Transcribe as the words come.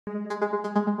Hey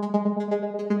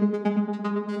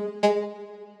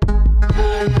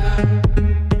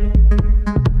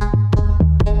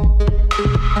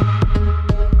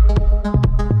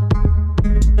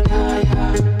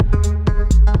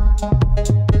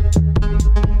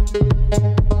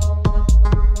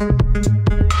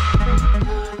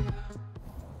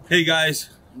guys,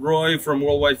 Roy from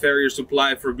Worldwide Farrier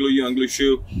Supply for Glue You and Glue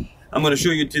Shoe. I'm going to show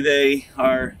you today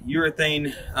our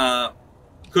urethane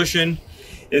cushion.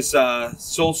 It's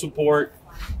sole support.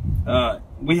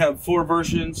 We have 4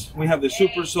 versions. We have the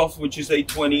super soft, which is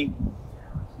 820,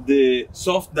 the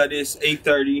soft, that is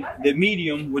 830, the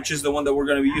medium, which is the one that we're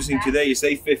going to be using today, is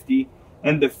 850,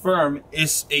 and the firm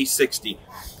is 860.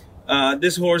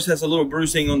 This horse has a little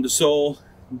bruising on the sole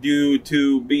due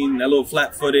to being a little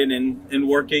flat-footed and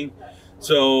working,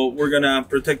 so we're gonna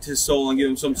protect his sole and give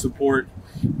him some support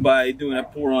by doing a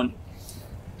pour on.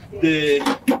 The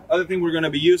other thing we're gonna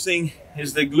be using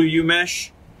is the Glue You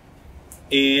mesh,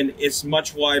 and it's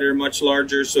much wider, much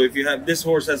larger. So if you have, this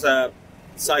horse has a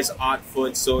size odd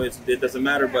foot, so it doesn't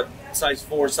matter, but size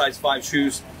 4, size 5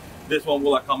 shoes, this one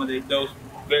will accommodate those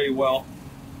very well.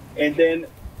 And then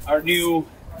our new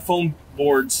foam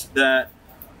boards, that,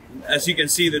 as you can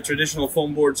see, the traditional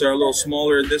foam boards are a little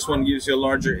smaller. This one gives you a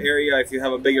larger area if you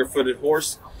have a bigger footed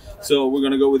horse. So we're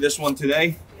gonna go with this one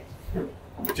today,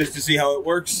 just to see how it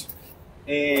works.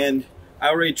 And I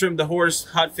already trimmed the horse,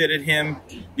 hot fitted him.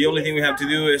 The only thing we have to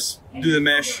do is do the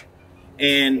mesh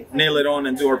and nail it on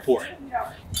and do our pour.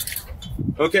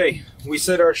 Okay, we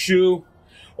set our shoe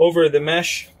over the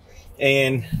mesh,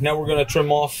 and now we're gonna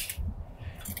trim off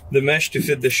the mesh to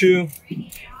fit the shoe.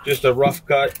 Just a rough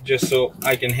cut, just so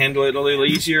I can handle it a little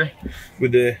easier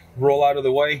with the roll out of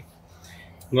the way.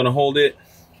 I'm gonna hold it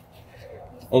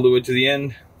all the way to the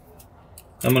end.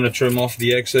 I'm gonna trim off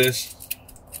the excess.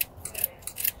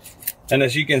 And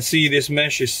as you can see, this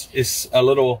mesh is a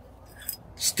little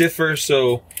stiffer,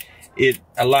 so it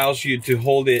allows you to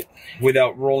hold it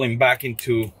without rolling back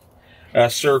into a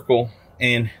circle.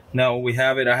 And now we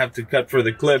have it. I have to cut for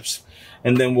the clips,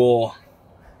 and then we'll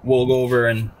go over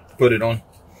and put it on.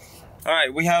 All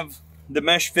right, we have the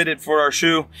mesh fitted for our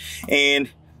shoe, and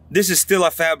this is still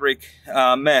a fabric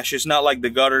mesh. It's not like the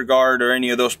gutter guard or any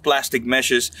of those plastic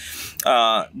meshes.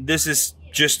 This is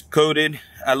just coated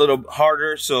a little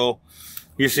harder, so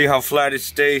you see how flat it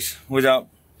stays without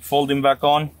folding back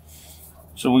on.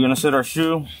 So we're gonna set our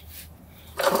shoe.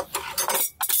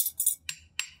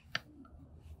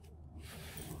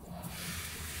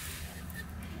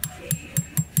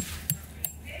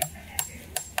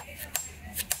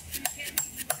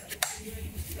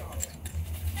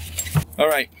 All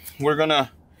right, we're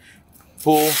gonna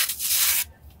pull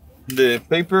the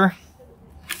paper.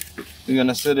 We're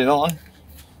gonna set it on.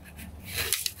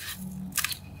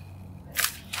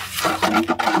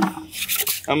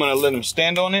 I'm gonna let him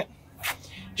stand on it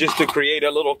just to create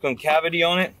a little concavity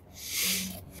on it.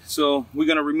 So we're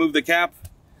gonna remove the cap,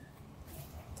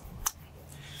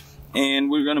 and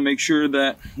we're gonna make sure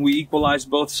that we equalize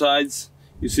both sides.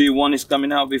 You see, one is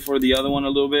coming out before the other one a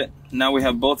little bit. Now we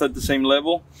have both at the same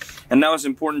level. And now it's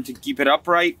important to keep it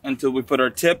upright until we put our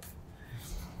tip.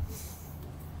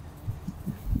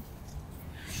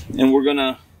 And we're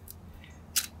gonna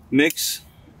mix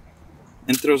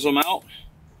and throw some out.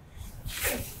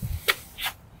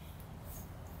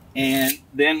 And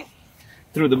then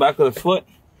through the back of the foot,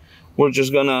 we're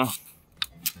just gonna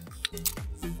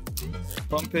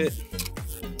pump it.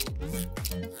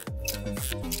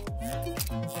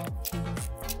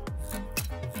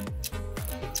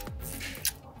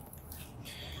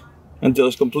 Until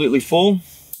it's completely full.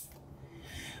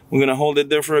 We're gonna hold it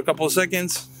there for a couple of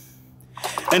seconds.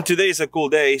 And today is a cool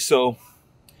day, so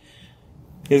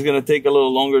it's gonna take a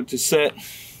little longer to set.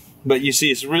 But you see,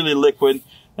 it's really liquid,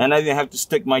 and I didn't have to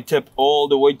stick my tip all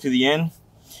the way to the end.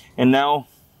 And now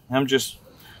I'm just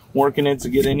working it to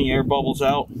get any air bubbles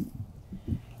out.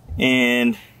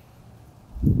 And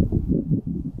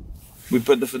we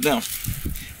put the foot down.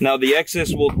 Now the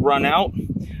excess will run out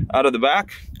of the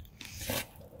back,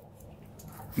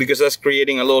 because that's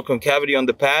creating a little concavity on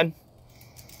the pad.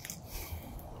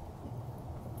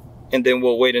 And then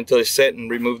we'll wait until it's set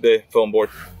and remove the foam board.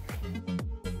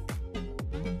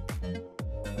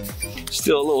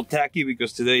 Still a little tacky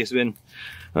because today has been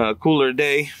a cooler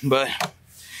day, but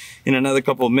in another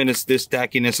couple of minutes this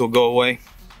tackiness will go away.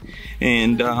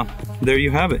 And there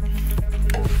you have it.